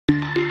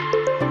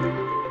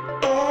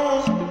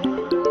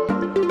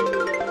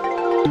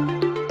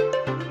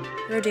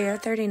Pier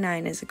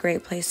 39 is a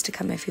great place to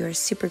come if you are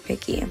super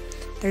picky.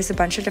 There's a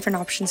bunch of different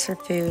options for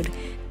food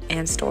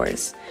and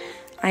stores.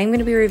 I'm going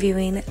to be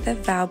reviewing the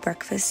Vow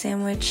breakfast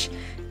sandwich.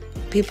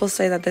 People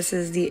say that this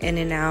is the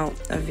In-N-Out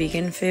of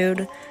vegan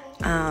food.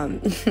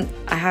 I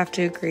have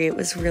to agree, it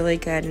was really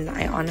good, and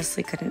I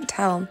honestly couldn't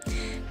tell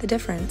the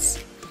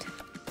difference.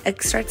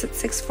 It starts at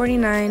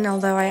 $6.49,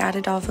 although I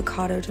added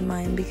avocado to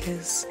mine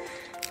because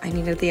I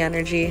needed the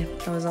energy.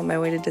 I was on my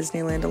way to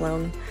Disneyland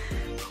alone.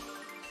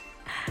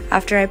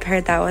 After I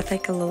paired that with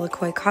like a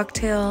LaCroix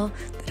cocktail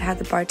that had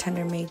the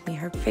bartender make me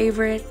her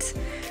favorite,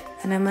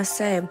 and I must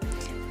say,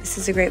 this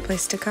is a great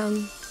place to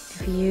come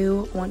if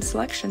you want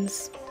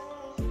selections.